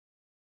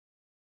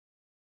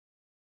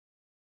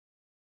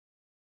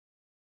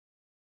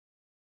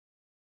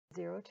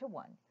0 to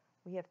 1.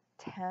 We have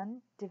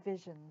 10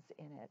 divisions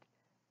in it.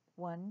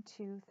 1,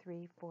 2,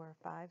 3, 4,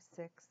 5,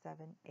 6,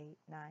 7, 8,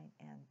 9,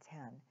 and 10.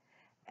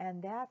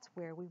 And that's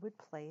where we would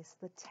place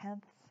the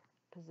 10th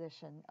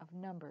position of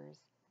numbers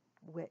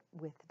with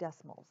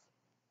decimals.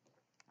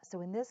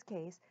 So in this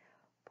case,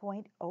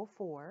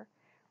 0.04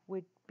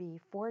 would be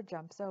 4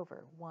 jumps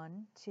over.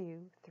 1,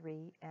 2,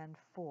 3, and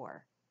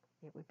 4.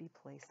 It would be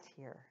placed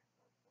here.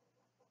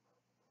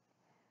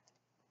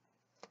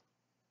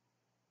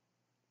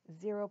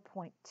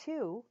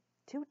 0.2,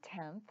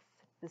 2/10,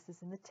 this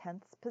is in the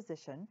 10th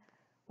position,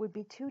 would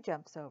be 2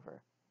 jumps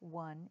over,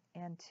 1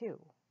 and 2.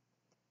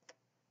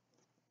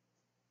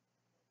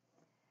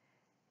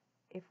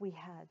 If we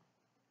had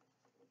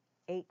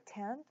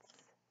 8/10,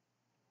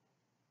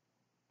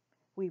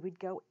 we would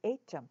go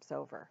 8 jumps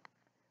over,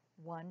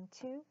 1,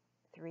 2,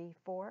 3,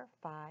 4,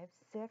 5,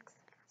 6,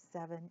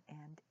 7,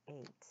 and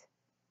 8.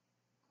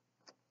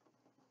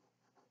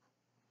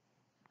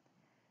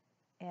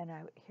 And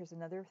here's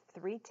another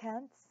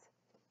 3/10.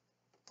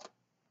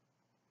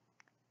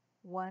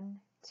 1,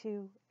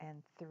 2,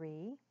 and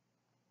 3.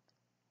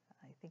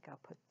 I think I'll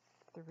put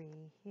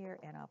 3 here,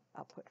 and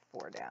I'll put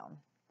 4 down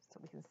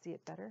so we can see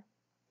it better.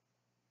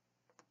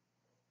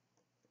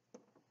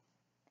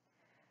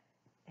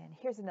 And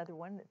here's another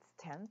one that's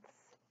tenths.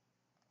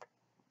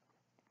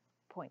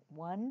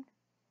 0.1.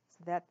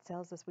 So that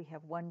tells us we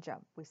have 1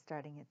 jump. We're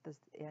starting at this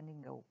end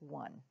and go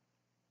 1.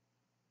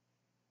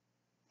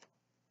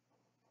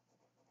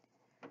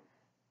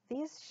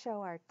 These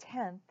show our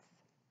tenths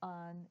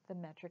on the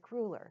metric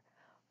ruler.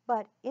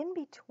 But in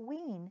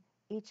between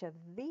each of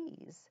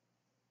these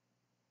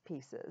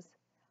pieces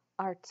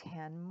are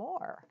 10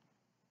 more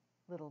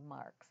little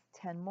marks,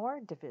 10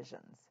 more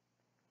divisions,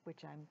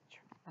 which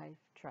I've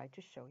tried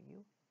to show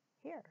you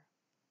here.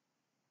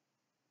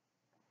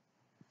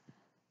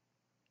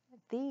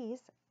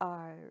 These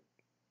are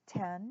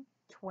 10,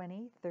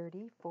 20,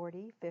 30,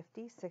 40,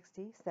 50,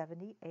 60,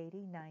 70,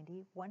 80,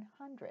 90,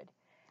 100.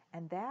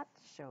 And that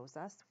shows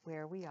us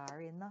where we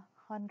are in the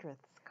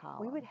hundredths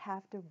column. We would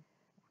have to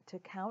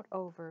count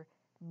over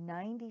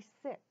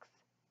 96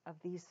 of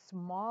these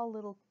small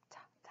little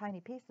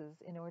tiny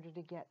pieces in order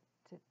to get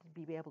to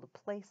be able to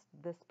place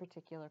this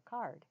particular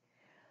card.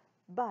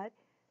 But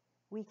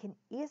we can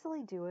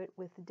easily do it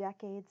with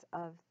decades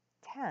of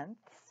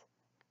tenths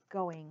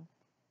going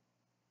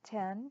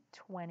 10,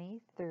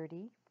 20,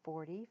 30,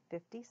 40,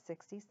 50,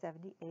 60,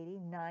 70, 80,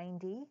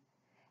 90,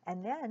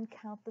 and then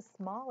count the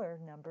smaller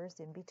numbers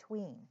in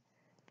between.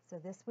 So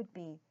this would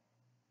be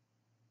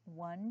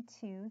 1,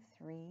 2,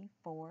 3,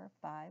 4,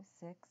 5,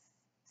 6,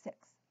 6.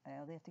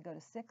 They have to go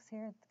to 6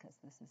 here because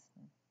this is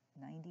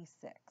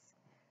 96.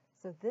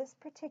 So this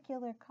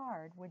particular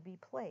card would be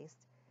placed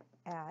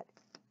at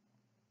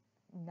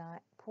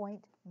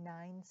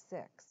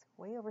 0.96,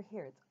 way over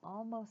here. It's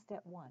almost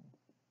at 1,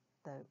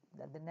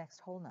 the next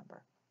whole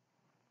number.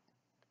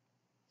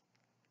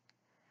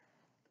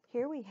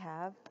 Here we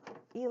have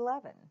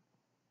 11.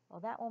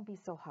 Well, that won't be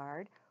so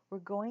hard. We're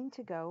going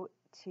to go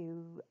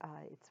to,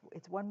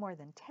 it's 1 more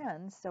than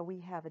 10, so we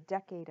have a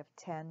decade of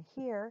 10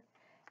 here,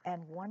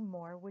 and 1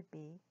 more would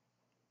be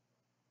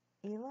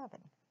 11.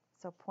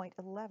 So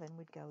 0.11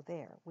 would go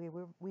there. We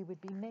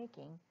would be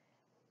making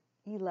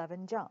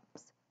 11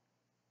 jumps.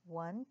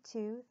 1,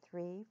 2,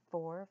 3,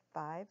 4,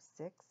 5,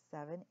 6,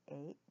 7,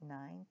 8,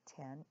 9,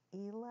 10,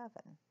 11.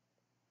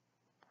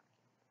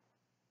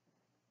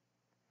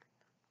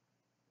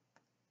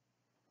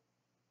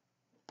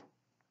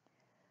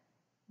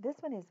 This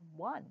one is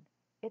 1.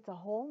 It's a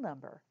whole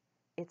number.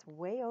 It's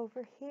way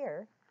over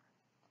here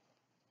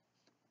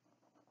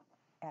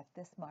at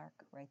this mark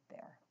right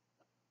there.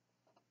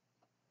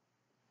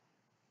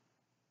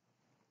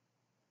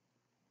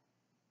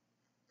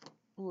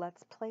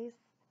 Let's place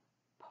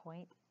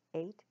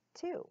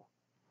 0.82.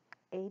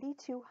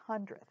 82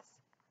 hundredths.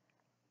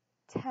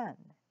 10,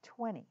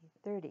 20,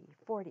 30,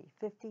 40,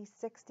 50,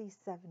 60,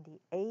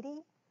 70,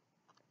 80,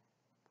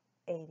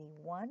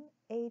 81,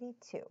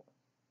 82.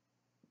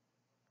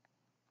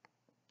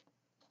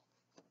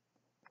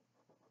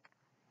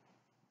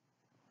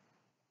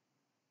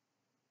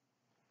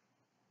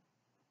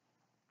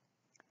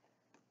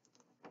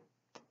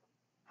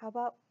 How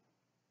about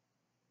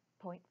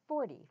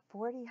 0.40,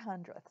 40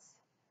 hundredths?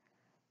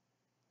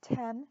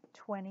 10,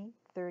 20,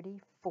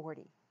 30,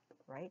 40,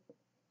 right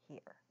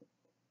here.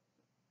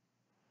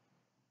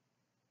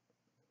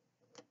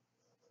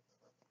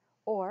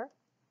 Or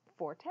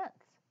 4/10.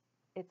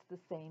 It's the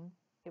same,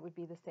 it would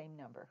be the same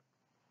number.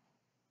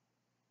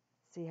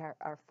 See how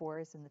our 4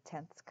 is in the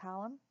tenths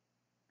column?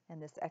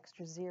 And this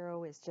extra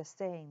 0 is just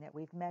saying that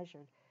we've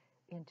measured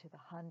into the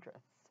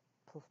hundredths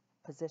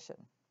position.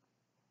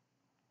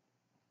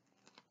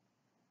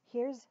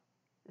 Here's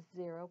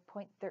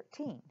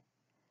 0.13.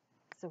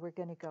 So we're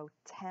going to go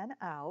 10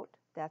 out,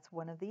 that's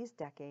one of these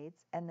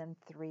decades, and then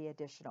 3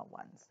 additional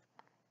ones.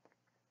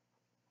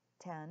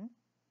 10,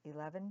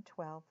 11,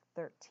 12,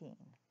 13.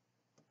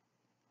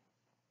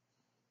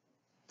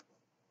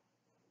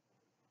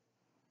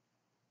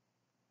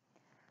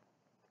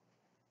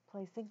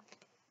 Placing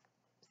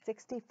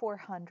 64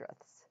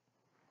 hundredths.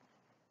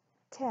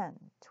 10,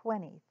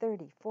 20,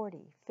 30, 40,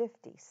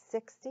 50,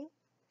 60,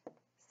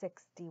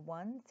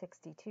 61,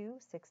 62,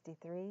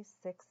 63,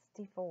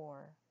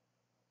 64.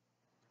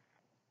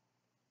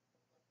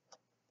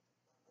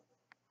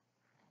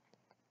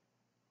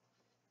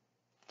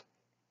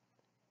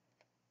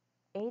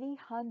 80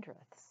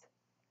 hundredths.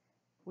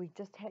 We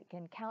just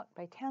can count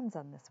by tens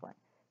on this one.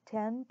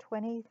 10,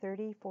 20,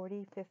 30,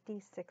 40, 50,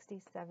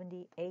 60,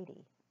 70,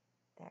 80.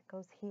 That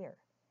goes here.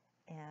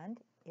 And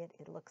it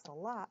looks a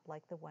lot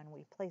like the one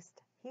we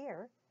placed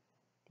here,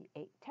 the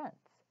 8/10,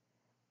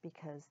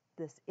 because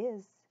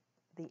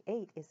the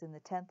 8 is in the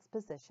 10th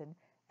position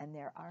and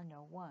there are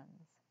no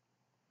ones.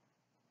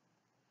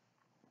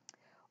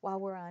 While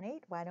we're on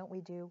 8, why don't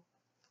we do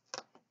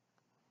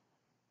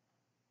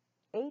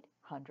 8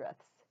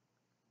 hundredths?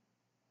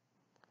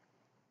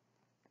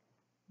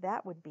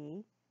 That would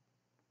be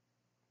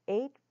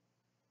 8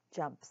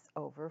 jumps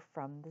over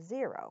from the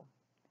 0.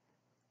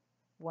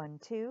 1,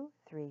 2,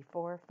 3,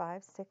 4,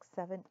 5, 6,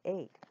 7,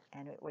 8.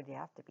 And it would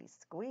have to be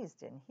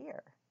squeezed in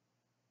here.